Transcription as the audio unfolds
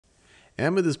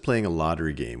Ahmed is playing a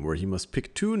lottery game where he must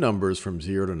pick two numbers from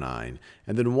 0 to 9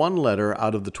 and then one letter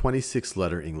out of the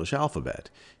 26-letter English alphabet.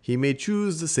 He may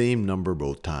choose the same number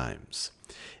both times.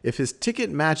 If his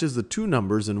ticket matches the two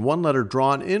numbers and one letter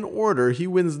drawn in order, he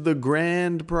wins the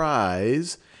grand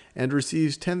prize and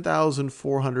receives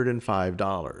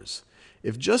 $10,405.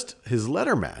 If just his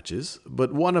letter matches,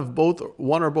 but one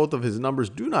or both of his numbers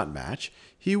do not match,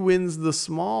 he wins the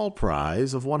small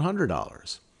prize of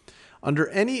 $100. Under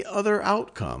any other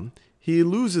outcome, he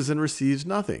loses and receives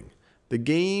nothing. The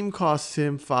game costs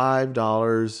him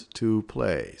 $5 to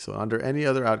play. So under any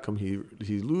other outcome, he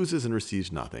loses and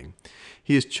receives nothing.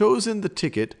 He has chosen the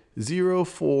ticket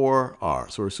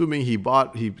 04R. So we're assuming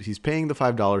he's paying the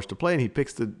 $5 to play, and he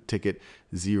picks the ticket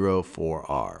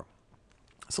 04R.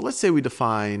 So let's say we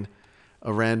define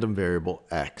a random variable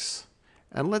x.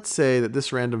 And let's say that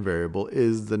this random variable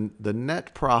is the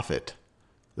net profit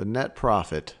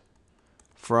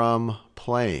from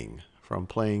playing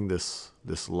this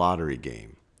lottery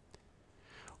game.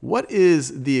 What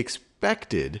is the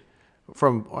expected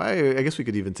from, I guess we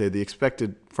could even say the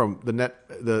expected from the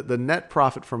net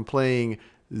profit from playing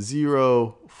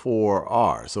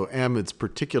 04R. So Ahmed's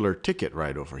particular ticket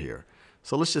right over here.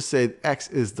 So let's just say x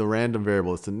is the random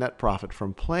variable. It's the net profit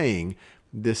from playing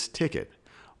this ticket.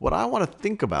 What I want to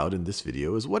think about in this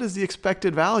video is what is the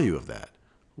expected value of that?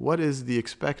 What is the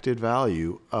expected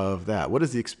value of that? What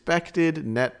is the expected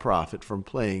net profit from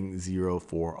playing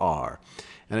 04R?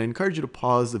 And I encourage you to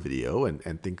pause the video and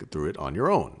think through it on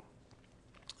your own.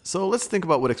 So let's think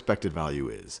about what expected value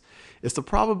is. It's the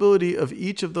probability of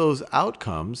each of those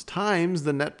outcomes times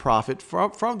the net profit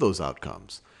from those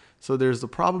outcomes. So there's the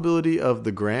probability of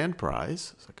the grand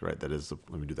prize. So I could write that as,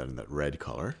 let me do that in that red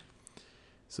color.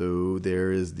 So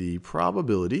there is the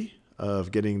probability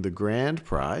of getting the grand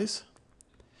prize.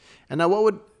 And now what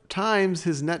would times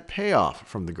his net payoff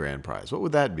from the grand prize? What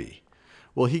would that be?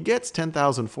 Well, he gets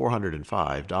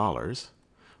 $10,405,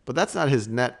 but that's not his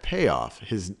net payoff,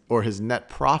 his net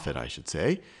profit, I should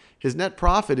say. His net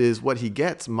profit is what he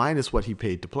gets minus what he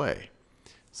paid to play.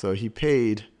 So he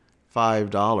paid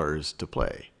 $5 to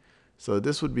play. So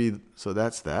this would be, so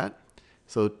that's that.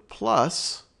 So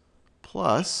plus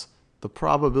the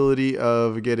probability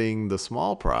of getting the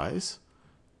small prize,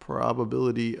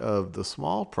 probability of the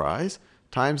small prize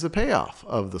times the payoff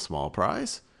of the small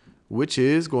prize, which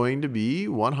is going to be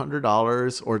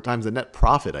 $100, or times the net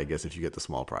profit, I guess, if you get the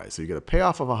small prize. So you get a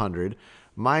payoff of 100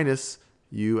 minus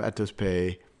you have to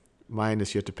pay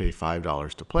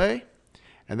 $5 to play.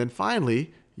 And then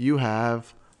finally, you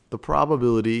have the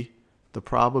probability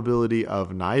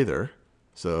of neither.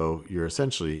 So you're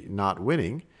essentially not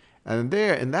winning. And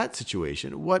there, in that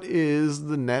situation, what is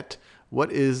the net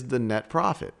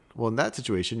profit? Well, in that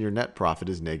situation, your net profit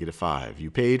is -5. You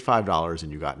paid $5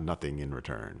 and you got nothing in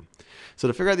return. So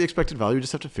to figure out the expected value, you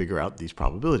just have to figure out these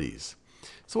probabilities.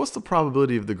 So what's the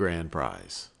probability of the grand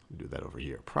prize? I'll do that over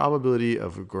here. Probability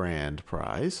of a grand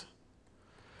prize.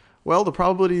 Well, the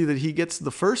probability that he gets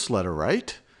the first letter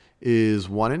right is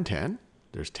 1 in 10.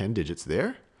 There's 10 digits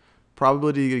there.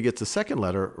 Probability that he gets the second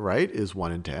letter right is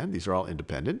 1 in 10. These are all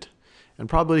independent. And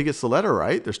probability he gets the letter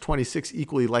right, there's 26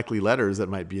 equally likely letters that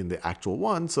might be in the actual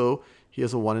one, so he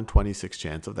has a 1 in 26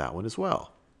 chance of that one as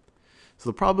well. So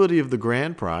the probability of the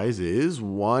grand prize is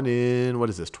 1 in, what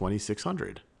is this,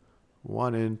 2600.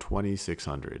 1 in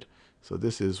 2600. So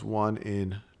this is 1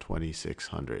 in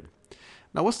 2600.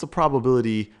 Now what's the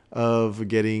probability of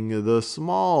getting the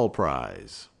small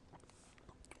prize?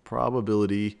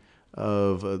 Probability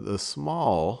of the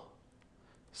small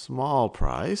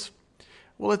prize.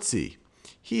 Well, let's see.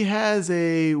 He has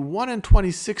a 1 in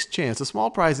 26 chance. The small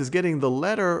prize is getting the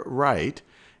letter right,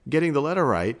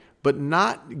 but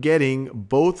not getting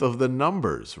both of the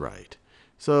numbers right.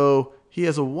 So he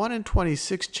has a 1 in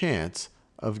 26 chance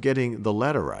of getting the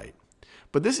letter right.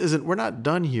 But this isn't, we're not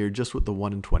done here just with the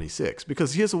 1 in 26,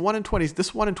 because he has a 1 in 20,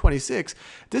 this 1 in 26,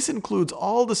 this includes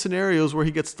all the scenarios where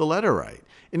he gets the letter right,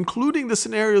 including the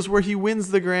scenarios where he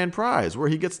wins the grand prize, where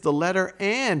he gets the letter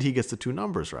and he gets the two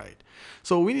numbers right.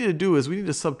 So what we need to do is we need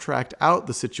to subtract out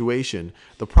the situation,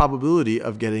 the probability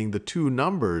of getting the two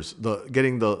numbers,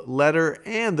 getting the letter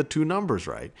and the two numbers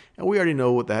right. And we already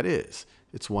know what that is.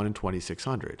 It's 1 in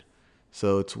 2600.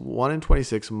 So it's 1 in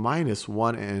 26 minus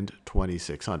 1 in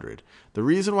 2600. The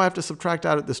reason why I have to subtract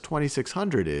out at this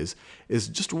 2600 is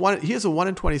just one. He has a 1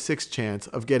 in 26 chance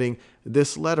of getting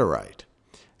this letter right.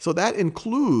 So that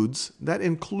includes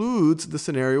the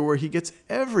scenario where he gets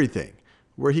everything.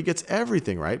 where he gets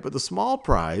everything right, but the small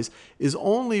prize is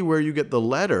only where you get the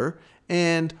letter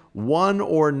and one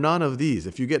or none of these.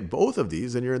 If you get both of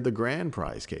these, then you're in the grand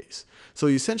prize case. So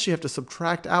you essentially have to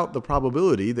subtract out the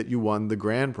probability that you won the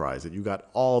grand prize, that you got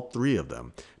all three of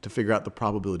them, to figure out the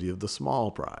probability of the small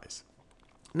prize.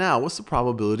 Now, what's the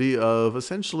probability of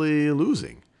essentially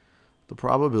losing? The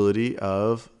probability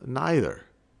of neither.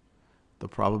 The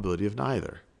probability of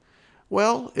neither.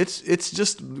 Well, it's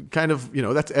just kind of,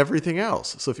 that's everything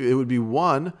else. So it would be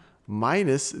 1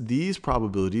 minus these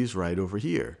probabilities right over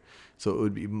here. So it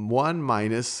would be 1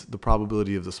 minus the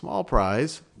probability of the small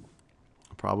prize,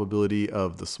 probability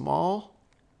of the small,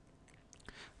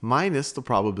 minus the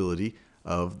probability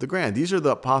of the grand. These are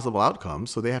the possible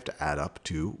outcomes, so they have to add up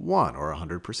to 1, or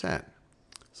 100%.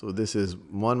 So this is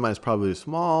 1 minus probability of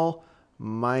small,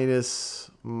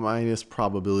 minus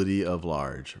probability of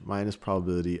large, minus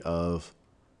probability of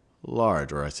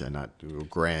large, or I said not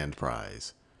grand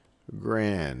prize,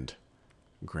 grand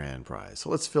prize.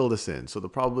 So let's fill this in. So the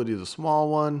probability of the small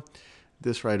one,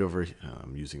 this right over,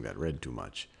 I'm using that red too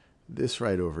much. This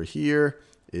right over here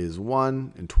is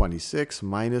 1 in 26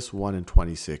 minus 1 in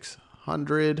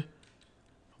 2600,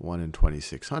 1 in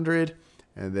 2600.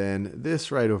 And then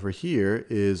this right over here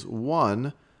is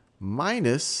 1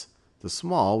 minus the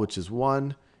small, which is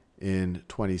 1 in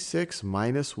 26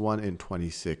 minus 1 in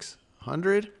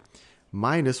 2600,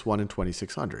 minus 1 in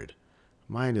 2600,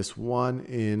 minus 1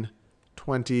 in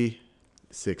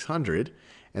 2600.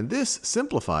 And this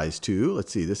simplifies to,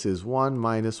 let's see, this is 1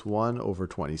 minus 1 over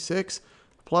 26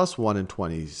 plus 1 in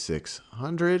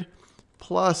 2600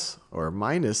 plus or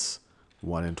minus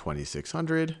 1 in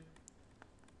 2600.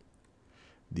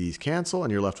 These cancel,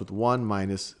 and you're left with 1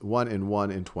 minus 1 and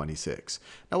 1 in 26.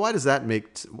 Now, why does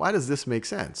this make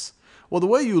sense? Well, the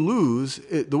way you lose,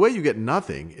 the way you get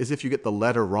nothing is if you get the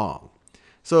letter wrong.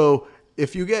 So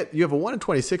if you have a 1 in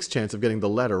 26 chance of getting the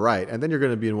letter right, and then you're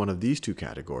going to be in one of these two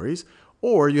categories,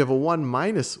 or you have a 1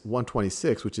 minus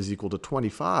 126, which is equal to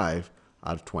 25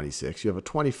 out of 26. You have a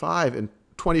 25 and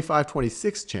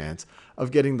 25/26 chance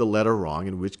of getting the letter wrong,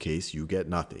 in which case you get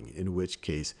nothing, in which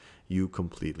case you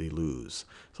completely lose.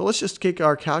 So let's just take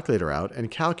our calculator out and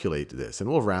calculate this, and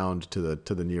we'll round to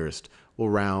the nearest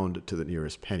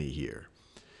penny here.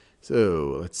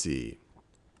 So let's see.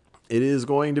 It is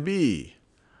going to be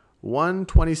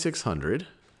 1/2600.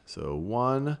 So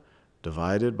 1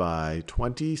 divided by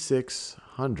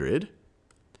 2600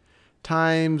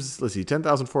 times, let's see,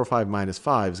 10,405 minus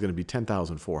 5 is going to be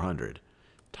 10,400.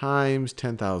 Times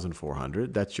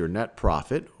 10,400. That's your net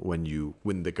profit when you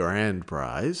win the grand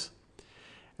prize.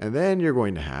 And then you're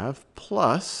going to have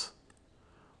plus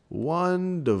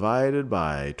 1 divided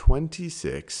by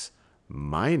 26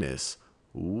 minus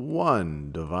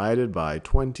 1 divided by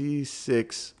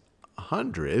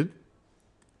 2600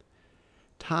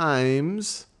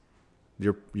 times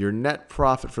your net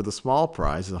profit for the small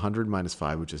prize is 100 minus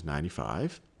 5, which is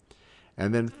 95.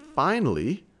 And then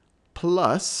finally,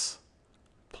 plus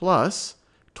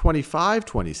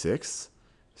 25/26.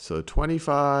 So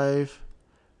 25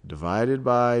 divided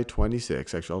by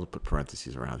 26. Actually, I'll put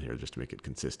parentheses around here just to make it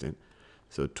consistent.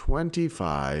 So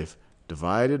 25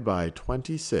 divided by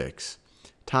 26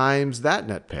 times that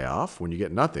net payoff. When you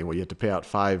get nothing, well, you have to pay out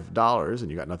 $5 and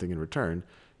you got nothing in return,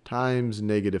 times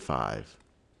 -5.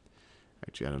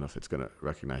 Actually, I don't know if it's going to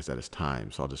recognize that as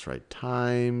time, so I'll just write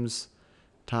times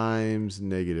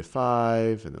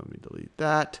 -5, and then let me delete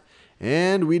that.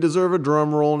 And we deserve a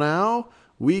drum roll now.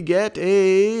 We get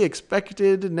a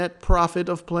expected net profit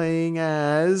of playing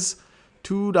as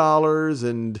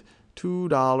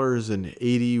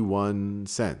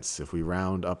 $2.81 if we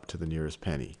round up to the nearest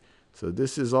penny. So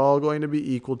this is all going to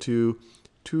be equal to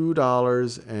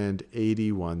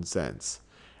 $2.81.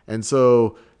 And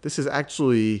so this is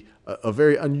actually a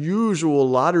very unusual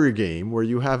lottery game where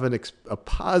you have a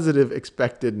positive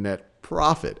expected net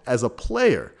profit as a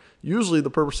player. Usually the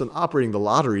person operating the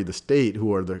lottery, the state,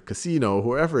 or the casino,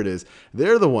 whoever it is,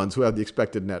 they're the ones who have the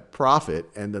expected net profit,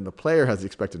 and then the player has the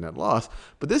expected net loss.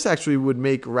 But this actually would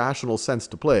make rational sense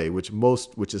to play, which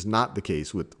is not the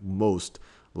case with most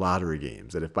lottery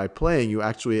games. That if by playing you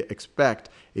actually expect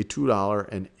a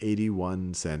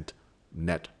 $2.81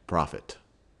 net profit.